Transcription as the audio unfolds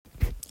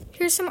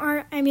here's some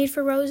art I made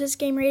for Rose's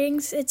game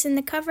ratings. It's in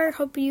the cover.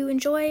 Hope you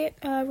enjoy.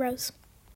 Rose.